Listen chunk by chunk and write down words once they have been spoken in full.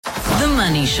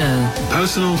Money Show.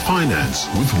 Personal Finance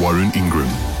with Warren Ingram.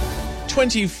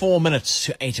 24 minutes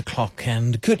to 8 o'clock,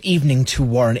 and good evening to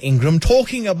Warren Ingram,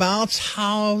 talking about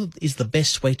how is the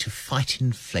best way to fight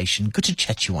inflation. Good to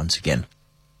chat to you once again.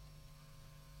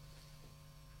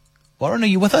 Warren, are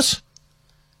you with us?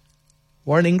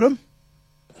 Warren Ingram?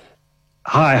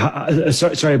 Hi.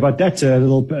 Sorry about that. A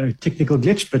little technical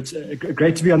glitch, but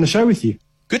great to be on the show with you.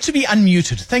 Good to be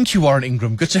unmuted. Thank you, Warren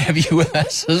Ingram. Good to have you with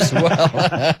us as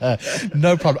well.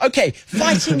 No problem. Okay,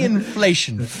 fighting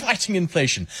inflation.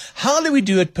 How do we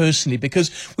do it personally? Because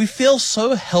we feel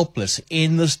so helpless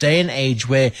in this day and age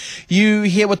where you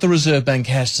hear what the Reserve Bank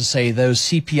has to say. Those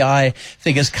CPI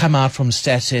figures come out from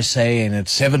Stats SA and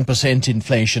it's 7%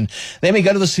 inflation. Then we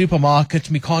go to the supermarket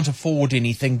and we can't afford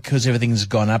anything because everything's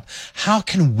gone up. How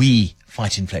can we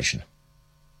fight inflation?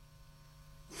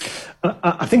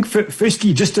 I think,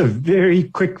 firstly, just a very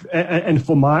quick, and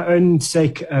for my own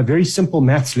sake, a very simple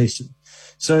maths lesson.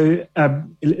 So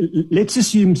let's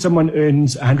assume someone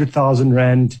earns 100,000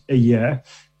 Rand a year,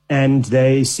 and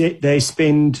they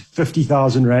spend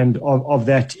 50,000 Rand of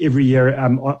that every year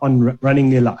on running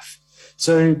their life.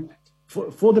 So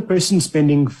for the person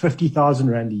spending 50,000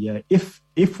 Rand a year,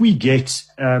 if we get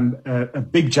a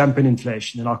big jump in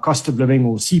inflation and our cost of living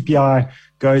or CPI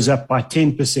goes up by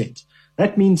 10%,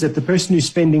 that means that the person who's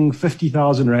spending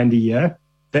 50,000 Rand a year,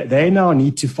 that they now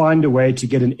need to find a way to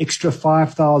get an extra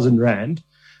 5,000 Rand,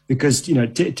 because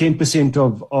 10%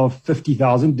 of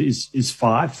 50,000 is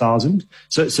 5,000.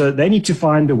 So they need to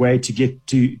find a way to get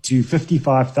to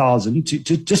 55,000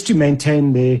 just to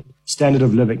maintain their standard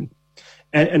of living.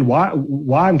 And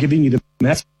why I'm giving you the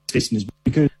math lesson is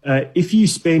because if you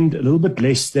spend a little bit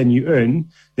less than you earn,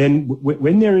 then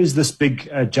when there is this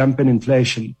big jump in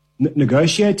inflation,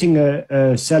 negotiating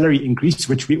a salary increase,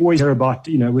 which we always hear about,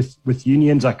 with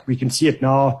unions, like we can see it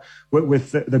now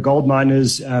with the gold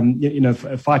miners,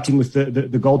 fighting with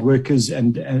the gold workers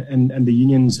and the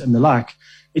unions and the like.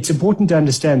 It's important to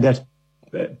understand that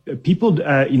people,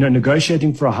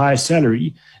 negotiating for a higher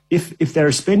salary, if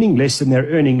they're spending less than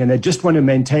they're earning and they just want to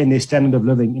maintain their standard of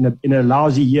living in a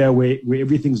lousy year where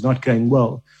everything's not going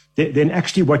well, then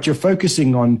actually what you're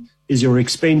focusing on is your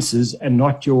expenses and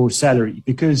not your salary,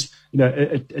 because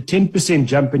a 10%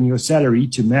 jump in your salary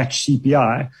to match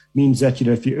CPI means that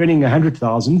if you're earning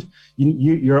 100,000,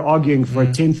 you're arguing for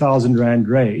a 10,000 Rand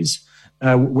raise,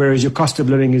 whereas your cost of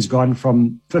living has gone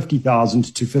from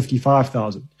 50,000 to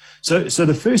 55,000. So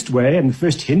the first way and the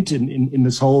first hint in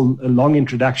this whole long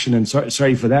introduction, and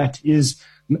sorry for that, is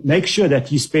make sure that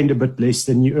you spend a bit less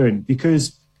than you earn,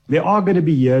 because there are going to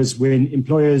be years when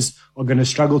employers are going to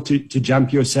struggle to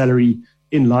jump your salary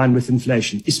in line with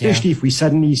inflation, especially if we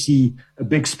suddenly see a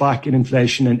big spike in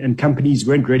inflation and companies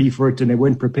weren't ready for it and they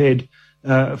weren't prepared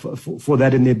for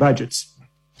that in their budgets.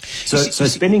 So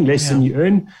spending less than you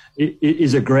earn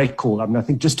is a great call. I mean, I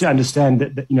think just to understand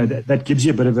that gives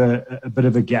you a bit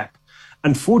of a gap.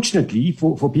 Unfortunately,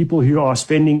 for people who are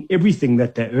spending everything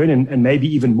that they earn and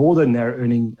maybe even more than they're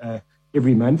earning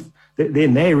every month,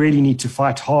 then they really need to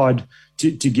fight hard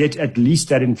to get at least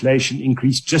that inflation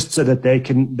increase, just so that they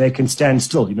can stand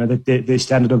still, that their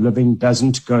standard of living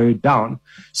doesn't go down.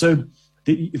 So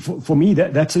for me,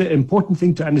 that's an important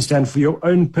thing to understand for your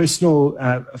own personal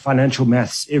financial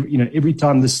maths. Every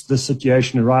time this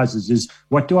situation arises, is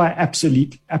what do I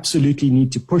absolutely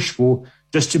need to push for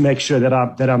just to make sure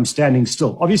that I'm standing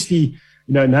still. Obviously,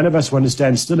 none of us want to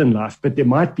stand still in life, but there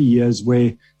might be years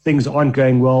where things aren't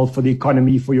going well for the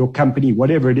economy, for your company,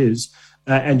 whatever it is,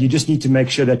 and you just need to make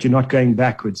sure that you're not going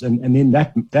backwards. And then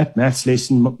that maths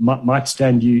lesson might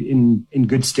stand you in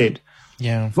good stead.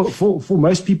 Yeah. For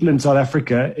most people in South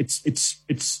Africa,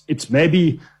 it's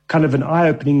maybe kind of an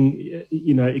eye-opening,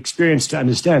 experience to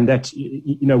understand that,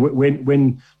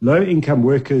 when low-income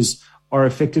workers are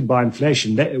affected by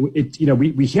inflation.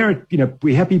 We hear it,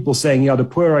 we have people saying, the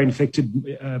poor are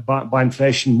affected by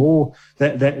inflation more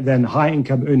than high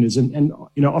income earners. And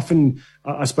often,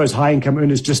 I suppose high income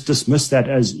earners just dismiss that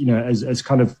as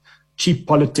kind of cheap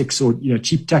politics or,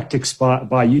 cheap tactics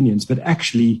by unions. But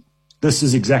actually, this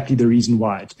is exactly the reason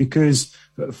why. It's because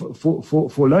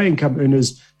for low income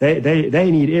earners,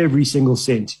 they need every single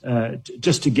cent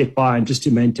just to get by and just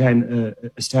to maintain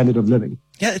a standard of living.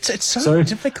 Yeah, it's so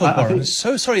difficult, Warren.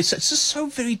 So sorry. It's just so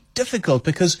very difficult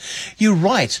because you're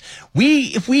right.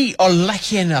 If we are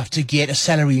lucky enough to get a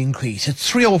salary increase at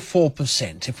 3 or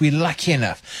 4%, if we're lucky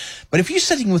enough, but if you're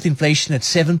sitting with inflation at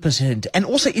 7%, and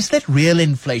also, is that real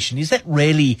inflation? Is that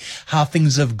really how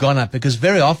things have gone up? Because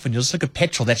very often you'll just look at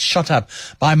petrol that's shot up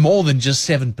by more than just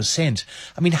 7%.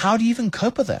 I mean, how do you even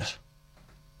cope with that?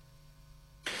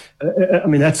 I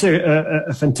mean, that's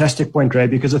a fantastic point, Ray,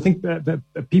 because I think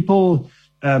people,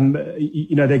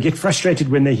 they get frustrated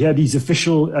when they hear these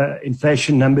official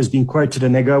inflation numbers being quoted,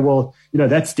 and they go, well,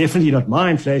 that's definitely not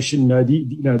my inflation.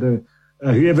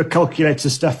 Whoever calculates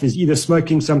the stuff is either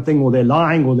smoking something, or they're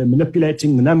lying, or they're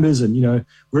manipulating the numbers, and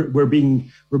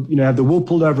we're have the wool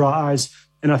pulled over our eyes.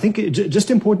 And I think it's just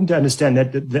important to understand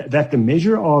that the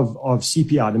measure of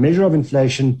CPI, the measure of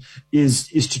inflation, is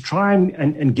to try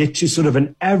and get to sort of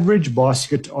an average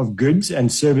basket of goods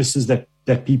and services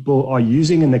that people are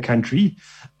using in the country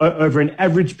over an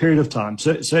average period of time.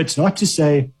 So it's not to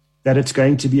say that it's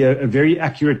going to be a very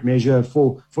accurate measure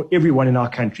for everyone in our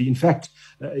country. In fact,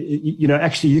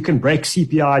 actually you can break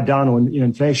CPI down or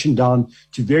inflation down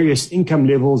to various income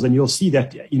levels, and you'll see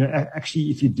that,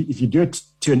 actually if you do it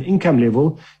to an income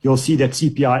level, you'll see that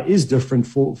CPI is different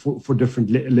for different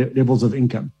levels of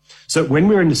income. So when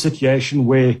we're in a situation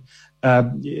where,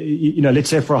 let's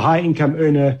say for a high income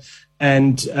earner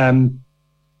and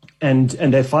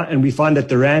we find that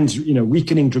the rand's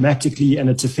weakening dramatically, and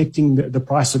it's affecting the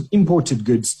price of imported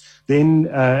goods, then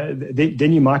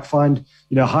you might find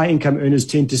high income earners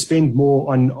tend to spend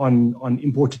more on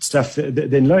imported stuff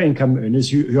than low income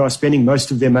earners who are spending most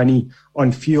of their money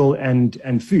on fuel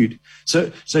and food.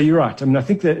 So you're right. I mean, I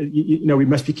think that we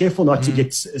must be careful not to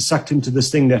get sucked into this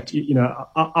thing that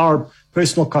our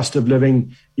personal cost of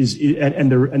living is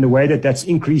and the way that that's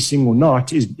increasing or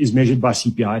not is measured by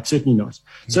CPI. It's certainly not.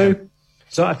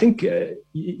 So I think,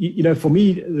 for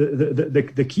me,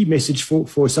 the key message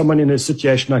for someone in a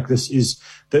situation like this is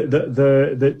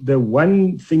the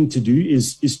one thing to do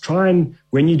is try and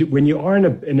when you are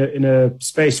in a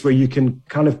space where you can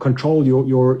kind of control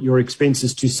your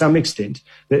expenses to some extent,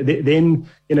 then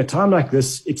in a time like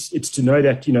this, it's to know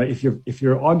that if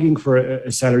you're arguing for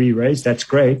a salary raise, that's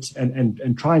great,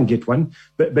 and try and get one,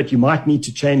 but you might need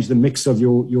to change the mix of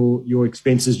your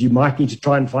expenses. You might need to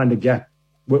try and find a gap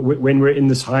when we're in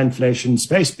this high inflation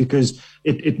space, because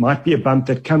it might be a bump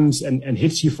that comes and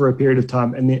hits you for a period of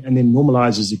time and then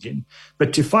normalizes again.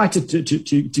 But to fight it,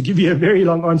 to give you a very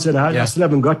long answer, I still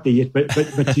haven't got there yet, but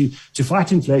to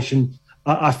fight inflation,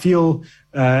 I feel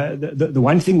the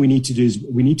one thing we need to do is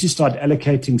we need to start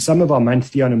allocating some of our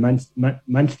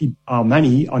our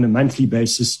money on a monthly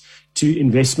basis to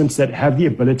investments that have the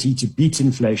ability to beat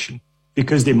inflation.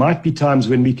 Because there might be times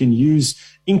when we can use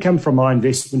income from our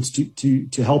investments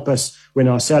to help us when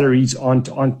our salaries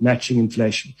aren't matching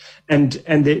inflation. And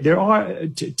there are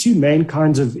two main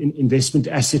kinds of investment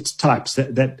asset types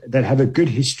that have a good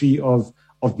history of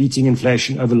beating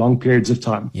inflation over long periods of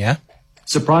time. Yeah.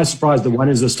 Surprise, surprise. The one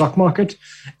is the stock market,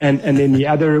 and then the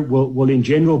other will in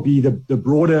general be the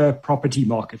broader property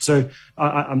market. So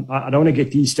I don't want to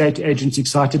get the estate agents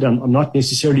excited. I'm not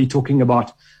necessarily talking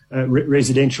about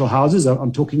residential houses.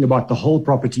 I'm talking about the whole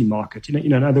property market.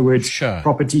 In other words, sure.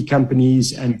 Property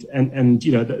companies and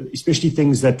especially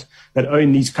things that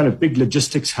own these kind of big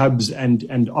logistics hubs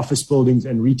and office buildings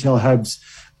and retail hubs,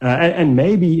 and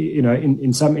maybe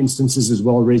in some instances as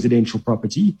well residential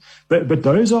property. But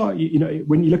those are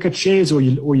when you look at shares or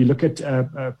you look at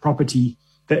property,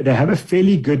 they have a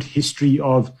fairly good history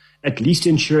of at least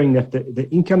ensuring that the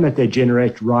income that they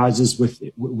generate rises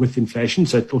with inflation.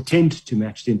 So it will tend to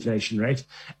match the inflation rate.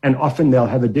 And often they'll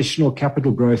have additional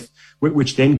capital growth,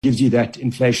 which then gives you that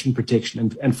inflation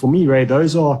protection. And for me, Ray,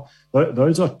 those are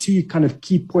two kind of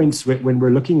key points when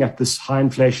we're looking at this high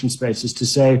inflation space, is to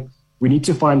say we need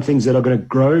to find things that are going to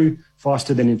grow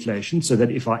faster than inflation, so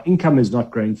that if our income is not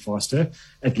growing faster,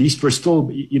 at least we're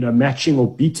still matching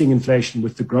or beating inflation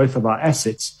with the growth of our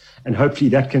assets. And hopefully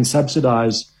that can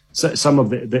subsidize some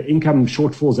of the income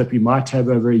shortfalls that we might have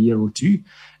over a year or two.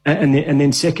 And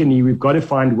then secondly, we've got to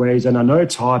find ways, and I know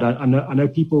it's hard. I know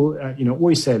people,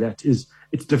 always say that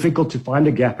it's difficult to find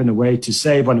a gap in a way to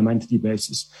save on a monthly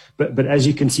basis. But as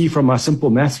you can see from my simple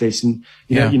math lesson,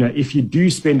 if you do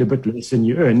spend a bit less than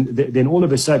you earn, then all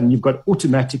of a sudden you've got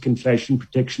automatic inflation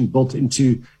protection built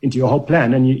into your whole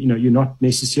plan. And you're not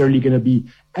necessarily going to be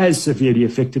as severely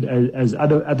affected as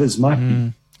others might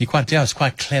be. It's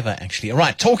quite clever, actually. All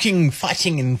right,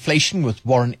 fighting inflation with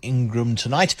Warren Ingram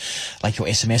tonight. Like your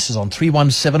SMSs on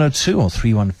 31702 or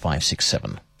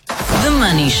 31567. The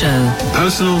Money Show.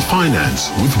 Personal Finance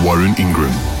with Warren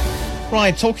Ingram.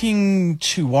 Right, talking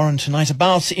to Warren tonight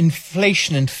about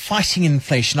inflation and fighting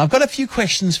inflation. I've got a few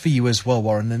questions for you as well,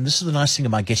 Warren, and this is the nice thing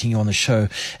about getting you on the show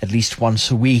at least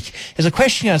once a week. There's a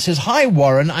question here that says, "Hi,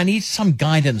 Warren, I need some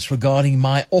guidance regarding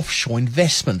my offshore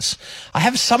investments. I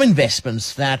have some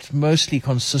investments that mostly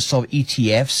consist of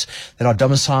ETFs that are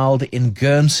domiciled in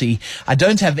Guernsey. I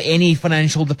don't have any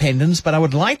financial dependents, but I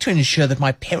would like to ensure that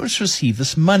my parents receive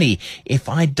this money if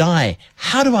I die.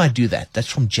 How do I do that?" That's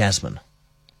from Jasmine.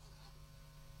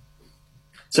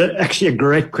 So actually a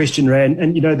great question, Ray.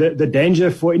 And you know, the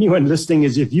danger for anyone listening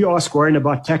is if you ask Warren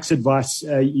about tax advice,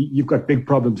 you've got big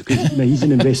problems because, you know, he's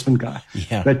an investment guy.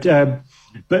 Yeah.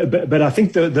 But I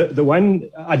think the one,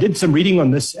 I did some reading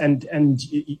on this and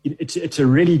it's a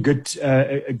really good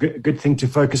thing to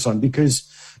focus on because,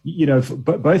 you know,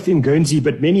 both in Guernsey,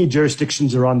 but many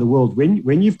jurisdictions around the world,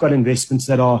 when you've got investments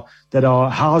that are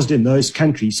housed in those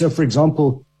countries. So for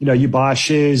example, you know, you buy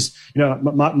shares, you know,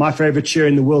 my favorite share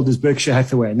in the world is Berkshire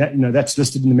Hathaway, and that, you know, that's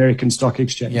listed in the American Stock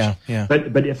Exchange. Yeah.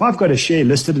 But if I've got a share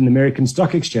listed in the American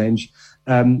Stock Exchange,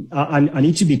 I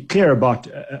need to be clear about,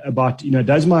 you know,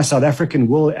 does my South African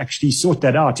will actually sort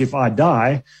that out if I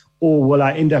die, or will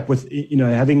I end up with, you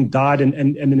know, having died and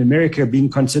in America being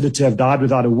considered to have died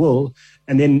without a will,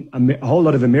 and then a whole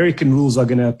lot of American rules are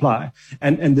going to apply,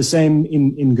 and the same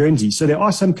in Guernsey. So there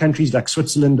are some countries like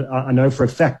Switzerland, I know for a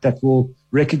fact, that will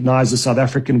recognize the South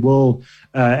African will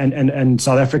and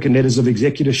South African letters of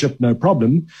executorship, no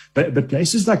problem. But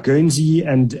places like Guernsey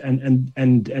and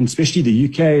especially the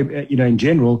UK, you know, in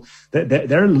general,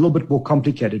 they're a little bit more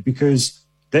complicated because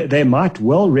they might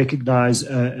well recognize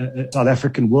South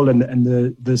African will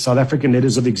and the South African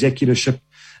letters of executorship,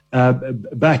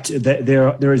 but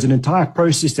there is an entire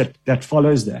process that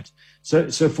follows that.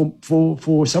 So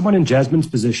for someone in Jasmine's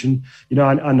position, you know,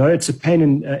 I know it's a pain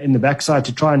in the backside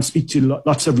to try and speak to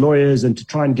lots of lawyers and to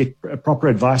try and get proper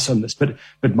advice on this. But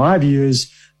my view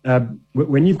is,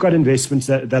 when you've got investments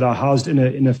that are housed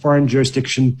in a foreign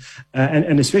jurisdiction,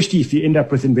 and especially if you end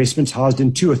up with investments housed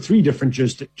in 2 or 3 different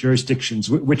jurisdictions,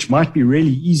 which might be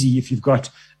really easy if you've got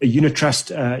a unit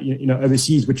trust, you know,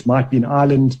 overseas, which might be in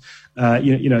Ireland,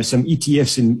 you know, some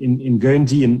ETFs in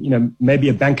Guernsey, and, you know, maybe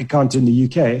a bank account in the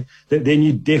UK, then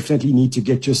you definitely need to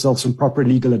get yourself some proper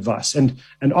legal advice. And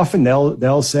often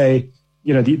they'll say,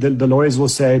 you know, the lawyers will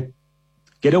say,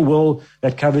 get a will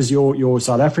that covers your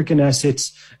South African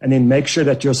assets, and then make sure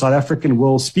that your South African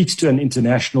will speaks to an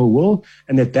international will,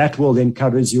 and that will then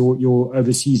covers your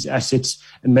overseas assets,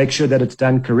 and make sure that it's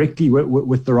done correctly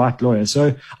with the right lawyer.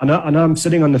 So I know I'm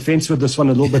sitting on the fence with this one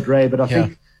a little bit, Ray, but I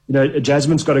think, you know,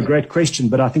 Jasmine's got a great question,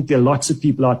 but I think there are lots of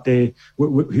people out there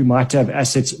who might have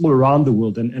assets all around the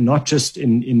world and not just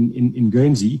in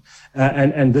Guernsey.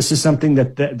 And this is something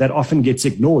that often gets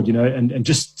ignored, you know, and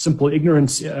just simple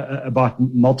ignorance about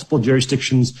multiple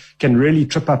jurisdictions can really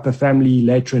trip up a family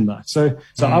later in life. So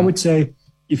I would say,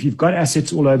 if you've got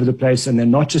assets all over the place and they're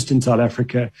not just in South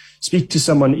Africa, speak to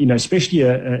someone, you know, especially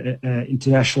a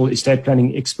international estate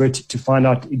planning expert, to find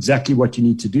out exactly what you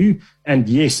need to do. And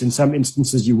yes, in some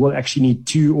instances, you will actually need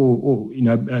 2 or you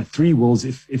know, 3 wills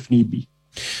if need be.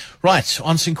 Right,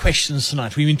 answering questions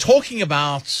tonight. We've been talking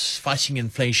about fighting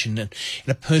inflation in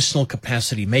a personal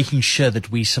capacity, making sure that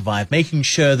we survive, making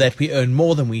sure that we earn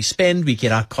more than we spend, we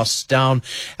get our costs down,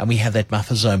 and we have that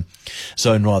buffer zone.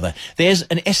 There's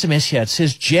an SMS here. It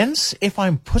says, "Gents, if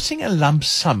I'm putting a lump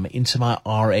sum into my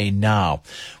RA now,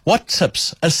 what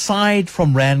tips, aside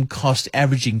from rand cost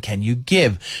averaging, can you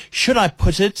give? Should I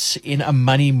put it in a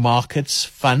money markets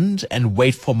fund and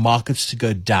wait for markets to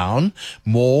go down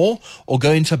more, or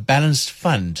go into a balanced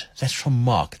fund?" That's from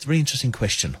Mark. It's a very interesting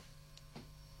question.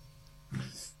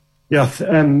 Yeah,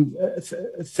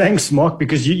 thanks, Mark,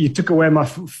 because you took away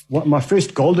my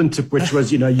first golden tip, which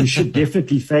was, you know, you should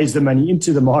definitely phase the money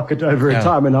into the market over a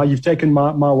time, and now you've taken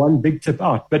my one big tip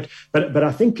out. But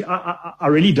I think I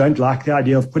really don't like the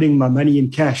idea of putting my money in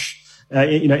cash,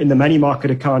 you know, in the money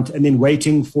market account and then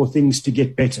waiting for things to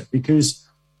get better, because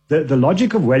the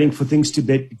logic of waiting for things to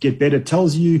get better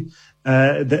tells you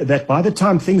that by the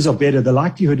time things are better, the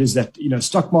likelihood is that, you know,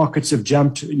 stock markets have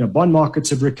jumped, you know, bond markets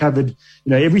have recovered,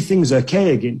 you know, everything's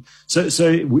okay again. So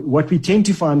what we tend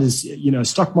to find is, you know,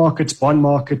 stock markets, bond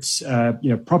markets,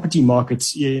 you know, property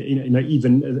markets, you know,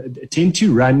 even tend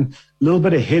to run a little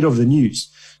bit ahead of the news.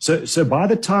 So by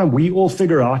the time we all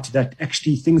figure out that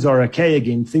actually things are okay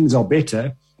again, things are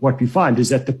better, what we find is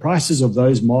that the prices of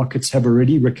those markets have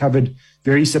already recovered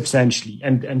very substantially.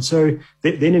 And so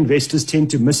then investors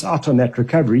tend to miss out on that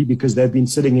recovery because they've been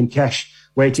sitting in cash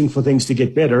waiting for things to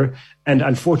get better. And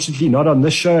unfortunately, not on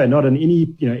this show and not in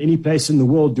any place in the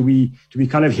world do we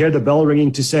kind of hear the bell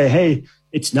ringing to say, hey,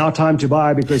 it's now time to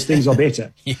buy because things are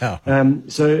better. Yeah.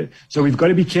 So we've got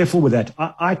to be careful with that.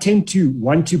 I tend to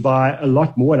want to buy a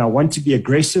lot more, and I want to be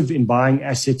aggressive in buying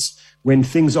assets when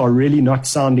things are really not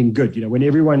sounding good. When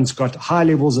everyone's got high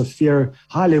levels of fear,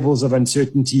 high levels of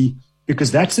uncertainty,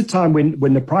 because that's the time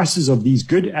when the prices of these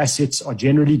good assets are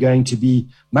generally going to be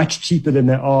much cheaper than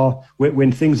they are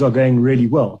when things are going really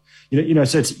well.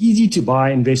 So it's easy to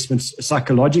buy investments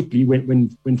psychologically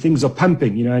when things are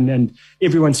pumping, and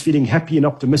everyone's feeling happy and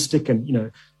optimistic,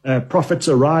 and profits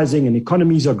are rising and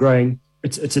economies are growing.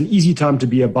 It's an easy time to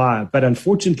be a buyer, but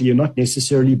unfortunately, you're not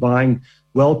necessarily buying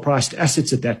well-priced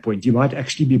assets at that point. You might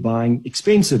actually be buying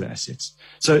expensive assets.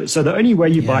 So the only way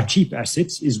you buy cheap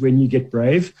assets is when you get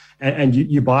brave and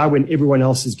you buy when everyone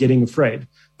else is getting afraid.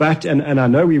 But, and I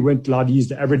know we weren't allowed to use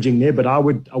the averaging there, but I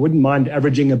wouldn't mind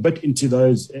averaging a bit into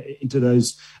those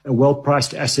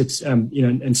well-priced assets,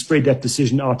 and spread that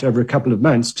decision out over a couple of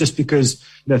months, just because,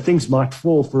 things might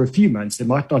fall for a few months. They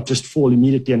might not just fall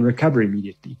immediately and recover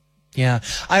immediately. Yeah.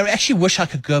 I actually wish I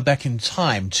could go back in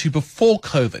time to before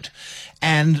COVID.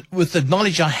 And with the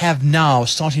knowledge I have now,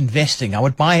 start investing. I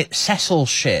would buy Sasol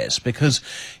shares because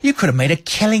you could have made a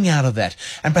killing out of that.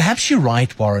 And perhaps you're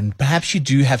right, Warren. Perhaps you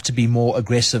do have to be more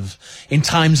aggressive in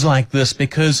times like this,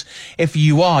 because if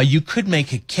you are, you could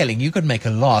make a killing. You could make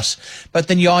a loss, but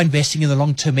then you are investing in the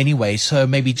long term anyway. So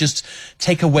maybe just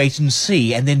take a wait and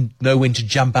see, and then know when to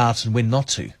jump out and when not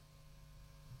to.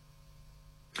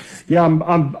 Yeah,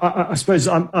 I suppose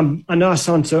I know I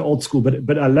sound so old school,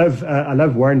 but I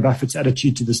love Warren Buffett's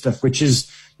attitude to this stuff, which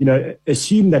is,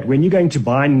 assume that when you're going to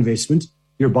buy an investment,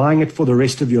 you're buying it for the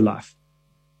rest of your life.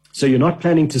 So you're not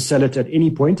planning to sell it at any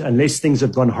point unless things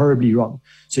have gone horribly wrong.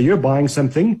 So you're buying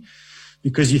something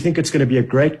because you think it's going to be a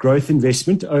great growth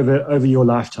investment over your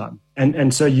lifetime.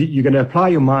 And so you're going to apply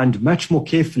your mind much more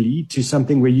carefully to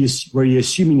something where you're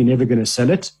assuming you're never going to sell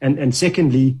it. And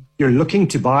secondly, you're looking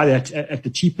to buy that at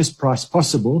the cheapest price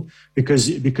possible because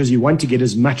you want to get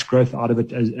as much growth out of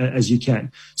it as you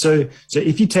can. So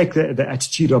if you take the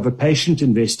attitude of a patient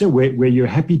investor where you're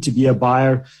happy to be a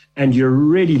buyer and you're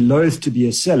really loath to be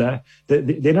a seller,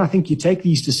 then I think you take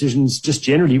these decisions, just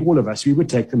generally all of us, we would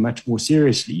take them much more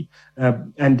seriously.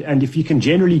 And if you can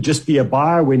generally just be a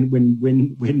buyer when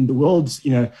the world's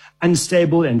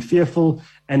unstable and fearful,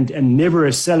 and never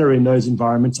a seller in those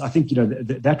environments, I think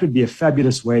that would be a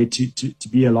fabulous way to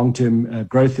be a long-term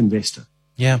growth investor.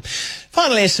 Yeah.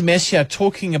 Final SMS here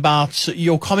talking about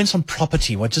your comments on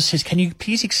property. What just says, can you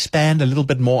please expand a little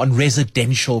bit more on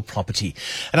residential property?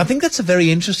 And I think that's a very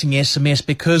interesting SMS,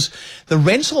 because the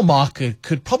rental market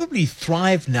could probably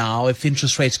thrive now if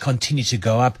interest rates continue to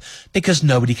go up, because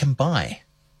nobody can buy.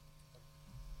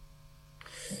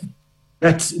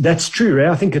 That's true, Ray.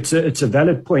 I think it's a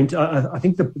valid point. I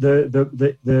think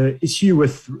the issue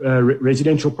with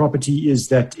residential property is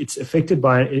that it's affected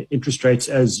by interest rates,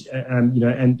 as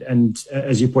and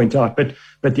as you point out.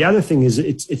 But the other thing is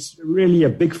it's really a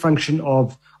big function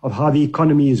of how the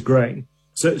economy is growing.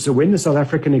 So when the South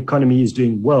African economy is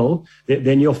doing well,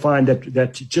 then you'll find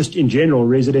that just in general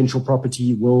residential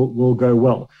property will go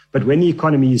well. But when the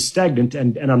economy is stagnant,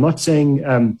 and I'm not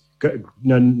saying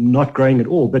not growing at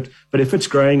all, but if it's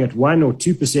growing at 1 or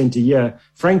 2% a year,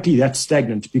 frankly, that's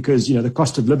stagnant, because the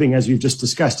cost of living, as we've just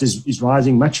discussed, is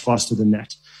rising much faster than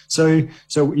that. So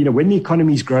when the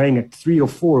economy is growing at 3 or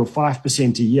 4 or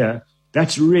 5% a year,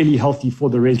 that's really healthy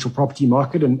for the rental property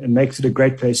market and makes it a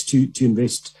great place to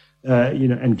invest.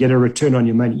 And get a return on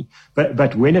your money.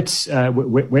 But when it's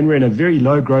when we're in a very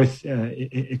low growth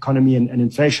economy and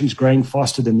inflation's growing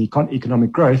faster than the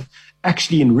economic growth,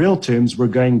 actually in real terms we're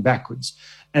going backwards,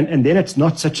 and then it's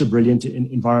not such a brilliant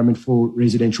environment for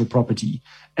residential property.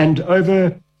 And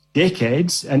over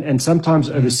decades and sometimes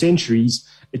over centuries,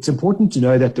 it's important to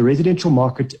know that the residential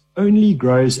market only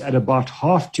grows at about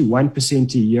 0.5 to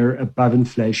 1% a year above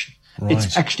inflation. Right.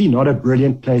 It's actually not a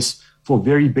brilliant place for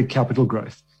very big capital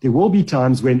growth. There will be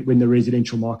times when the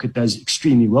residential market does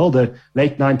extremely well. The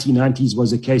late 1990s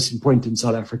was a case in point in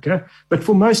South Africa. But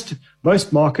for most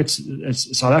markets,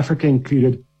 South Africa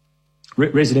included,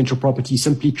 residential property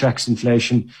simply tracks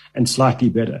inflation and slightly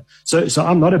better. So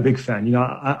I'm not a big fan.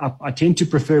 I tend to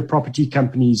prefer property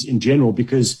companies in general,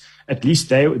 because at least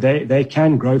they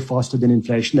can grow faster than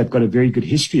inflation. They've got a very good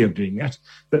history of doing that,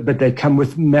 but they come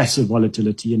with massive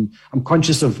volatility. And I'm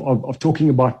conscious of talking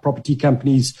about property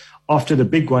companies after the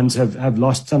big ones have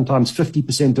lost sometimes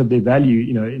 50% of their value,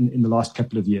 in the last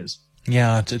couple of years.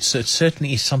 Yeah, it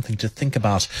certainly is something to think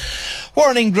about.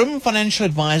 Warren Ingram, financial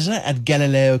advisor at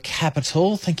Galileo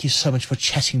Capital. Thank you so much for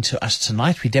chatting to us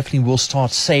tonight. We definitely will start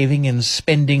saving and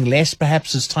spending less.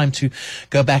 Perhaps it's time to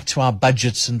go back to our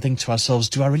budgets and think to ourselves,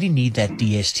 do I really need that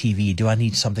DSTV? Do I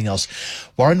need something else?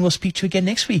 Warren, we'll speak to you again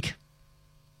next week.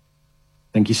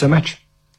 Thank you so much.